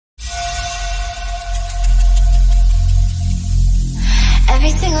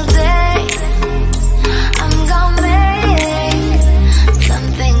single day, I'm gonna make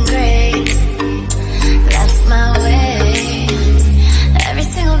something great. That's my way. Every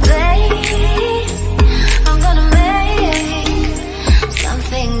single day, I'm gonna make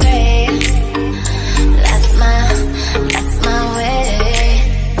something great. That's my way.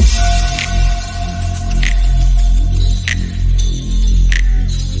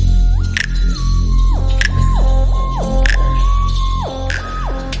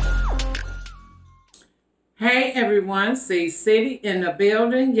 Hey everyone, CiCity in the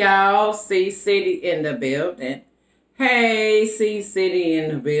building, y'all. CiCity in the building. Hey, CiCity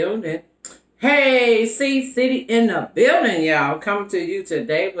in the building. Hey, CiCity in the building, y'all. Coming to you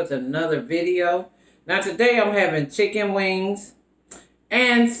today with another video. Now today I'm having chicken wings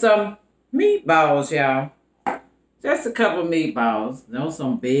and some meatballs, y'all. Just a couple meatballs. No,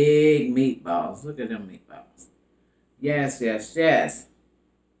 some big meatballs. Look at them meatballs. Yes, yes, yes.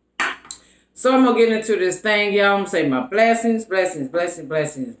 So I'm going to get into this thing, y'all. I'm going to say my blessings, blessings, blessings,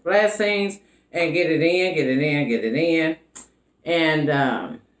 blessings, blessings. And get it in, get it in, get it in.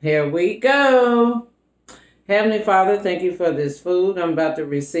 And here we go. Heavenly Father, thank you for this food I'm about to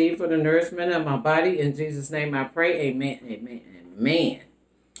receive for the nourishment of my body. In Jesus' name I pray. Amen, amen, amen.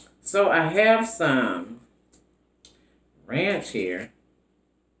 So I have some ranch here.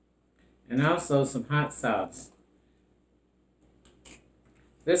 And also some hot sauce.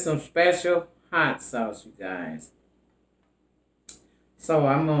 This is some special hot sauce, you guys. So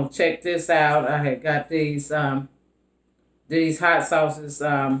I'm gonna check this out. I had got these hot sauces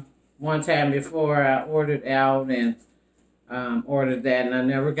one time before. I ordered out and ordered that, and I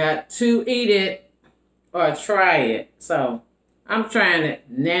never got to eat it or try it. So I'm trying it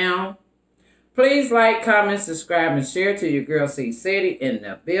now. Please like, comment, subscribe, and share to your girl CiCity in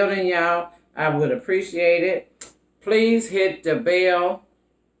the building, y'all. I would appreciate it. Please hit the bell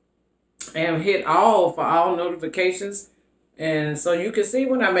and hit all for all notifications, and so you can see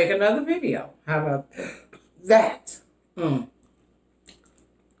when I make another video. How about that?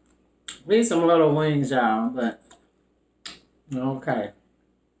 These some little wings, y'all, but okay.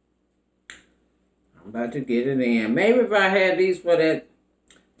 I'm about to get it in. Maybe if I had these for that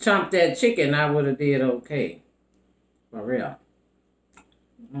chomp that chicken, I would have did okay. For real.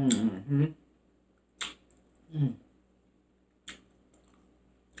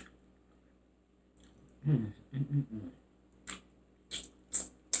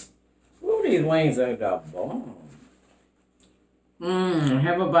 Ooh, these wings are the bomb.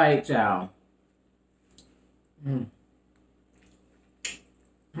 Have a bite, y'all.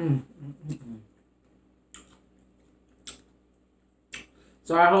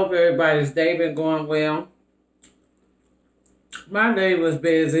 So I hope everybody's day been going well. My day was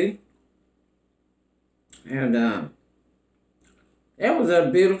busy. And it was a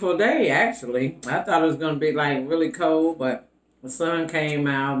beautiful day, actually. I thought it was going to be, like, really cold, but the sun came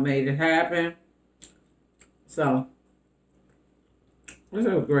out, made it happen. So, it was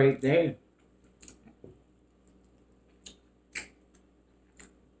a great day.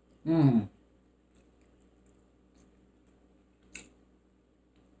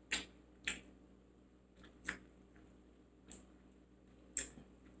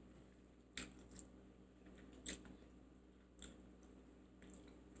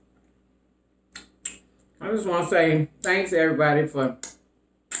 I just want to say thanks to everybody for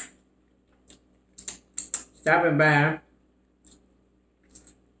stopping by.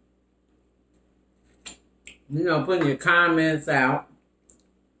 You know, putting your comments out.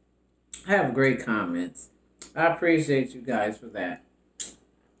 Have great comments. I appreciate you guys for that.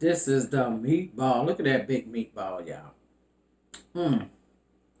 This is the meatball. Look at that big meatball, y'all.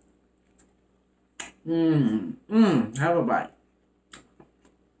 Have a bite.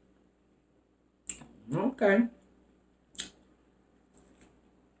 Okay.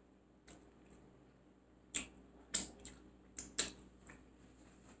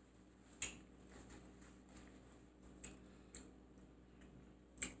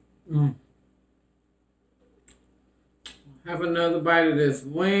 Have another bite of this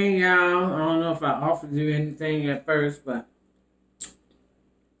wing, y'all. I don't know if I offered you anything at first, but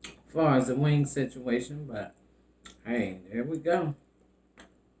as far as the wing situation, but hey, there we go.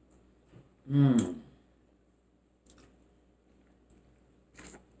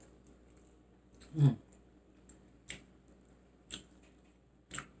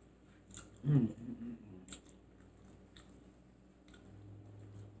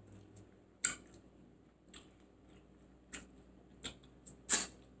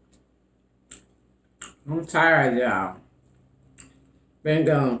 I'm tired, y'all. Been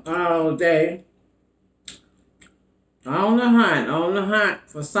gone all day. On the hunt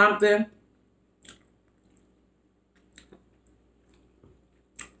for something.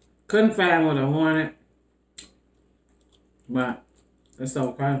 Couldn't find what I wanted, but it's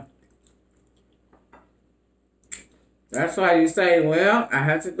okay. That's why you say, well, I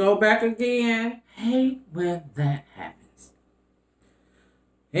have to go back again. Hate when that happens.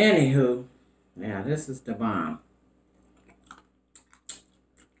 Anywho, yeah, this is the bomb.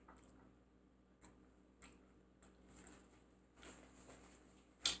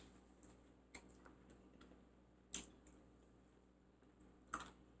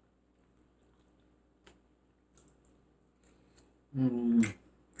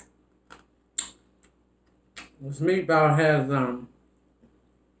 This meatball has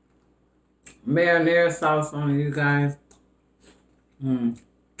marinara sauce on it, you guys.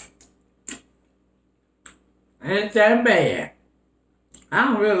 Ain't that bad. I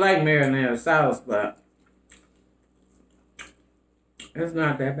don't really like marinara sauce, but it's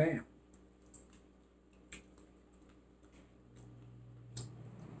not that bad.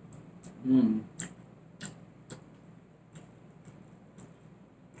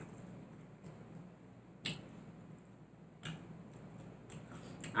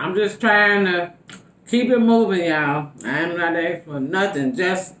 I'm just trying to keep it moving, y'all. I'm not there for nothing,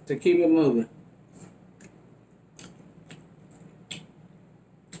 just to keep it moving.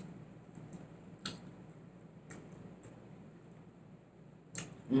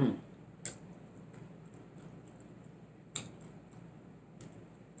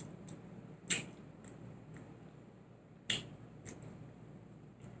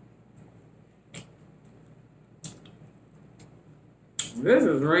 This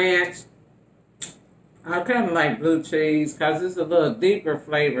is ranch. I kind of like blue cheese because it's a little deeper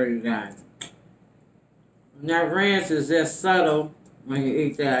flavor, you guys. And that ranch is just subtle when you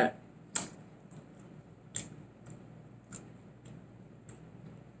eat that.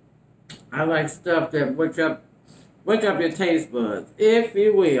 I like stuff that wake up your taste buds, if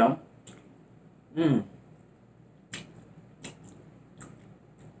you will.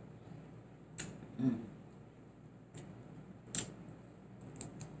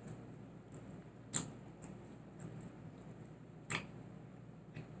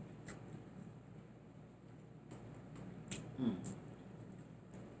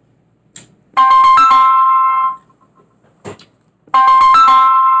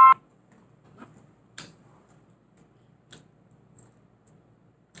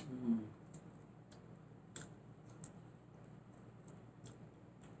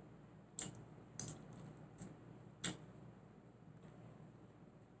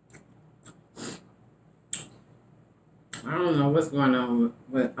 I don't know what's going on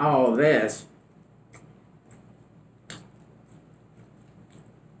with all this.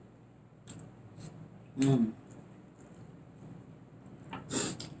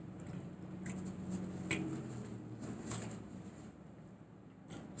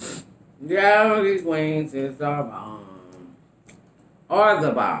 Yeah, these wings is our bomb. Or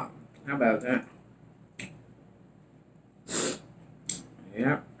the bomb. How about that?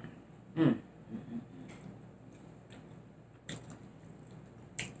 Yep.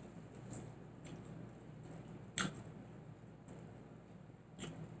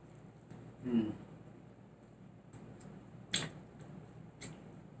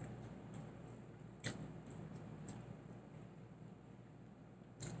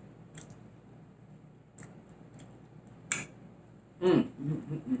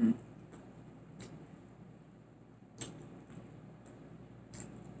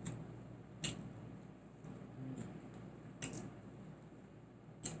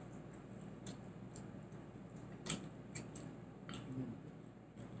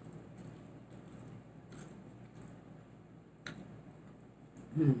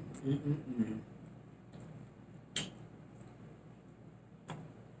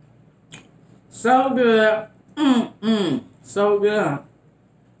 So good. So good.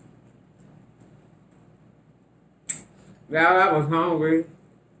 Y'all, I was hungry.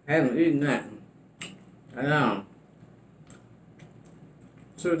 Haven't eaten nothing. I know.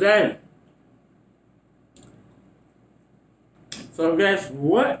 Today. So guess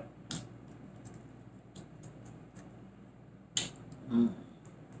what?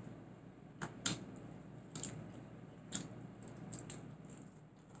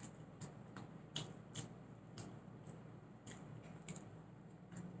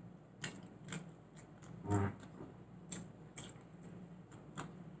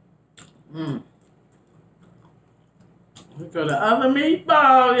 Look at the other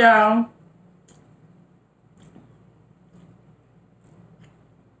meatball, y'all.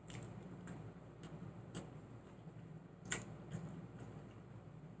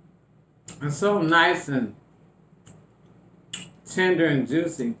 It's so nice and tender and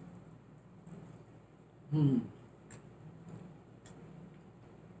juicy. Mm.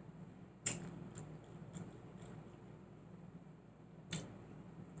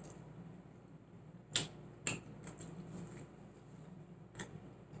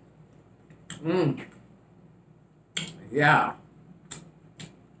 Mm. Yeah.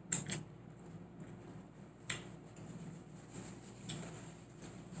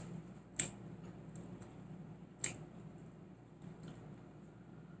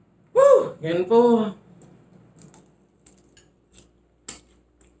 Woo! Getting full.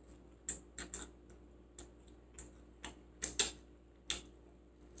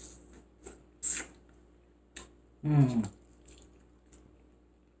 Mm.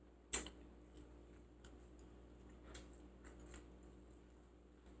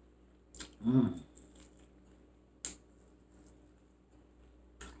 Mm.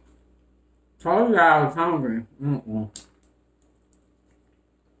 Told you I was hungry. Mm-mm.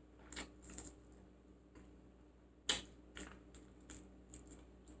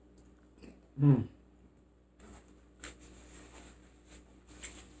 Mm.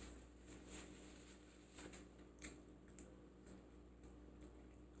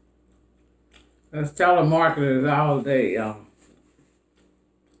 It's telemarketers all day, y'all.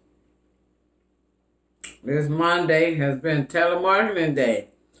 This Monday has been telemarketing day.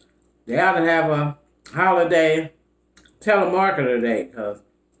 They ought to have a holiday telemarketer day because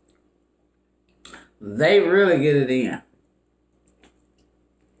they really get it in.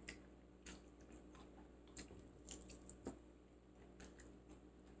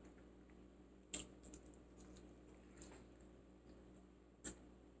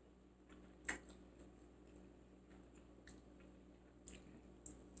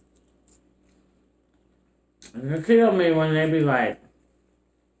 It kill me when they be like,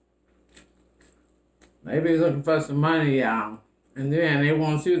 they be looking for some money, y'all. And then they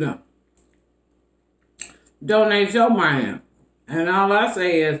want you to donate your money. And all I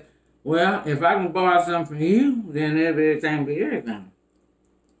say is, well, if I can borrow something from you, then everything be everything.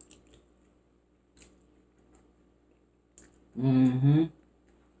 Mm-hmm.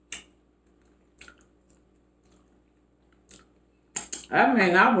 I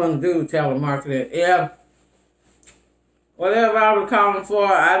mean, I wouldn't do telemarketing if whatever I was calling for,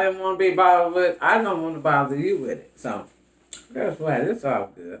 I didn't want to be bothered with. I don't want to bother you with it. So, guess what? It's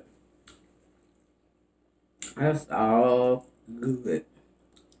all good. That's all good.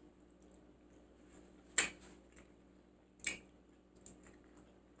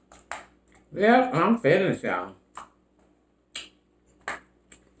 Yep, I'm finished, y'all.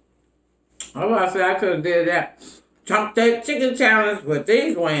 I was about to say I could have did that chunk that chicken challenge with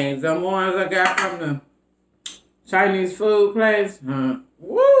these wings. The ones I got from the Chinese food place.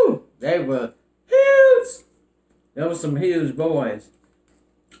 Woo! They were huge. There were some huge boys.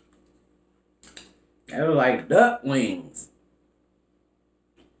 They were like duck wings.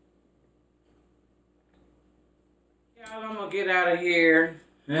 Y'all, I'm going to get out of here.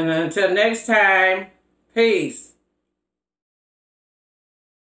 And until next time, peace.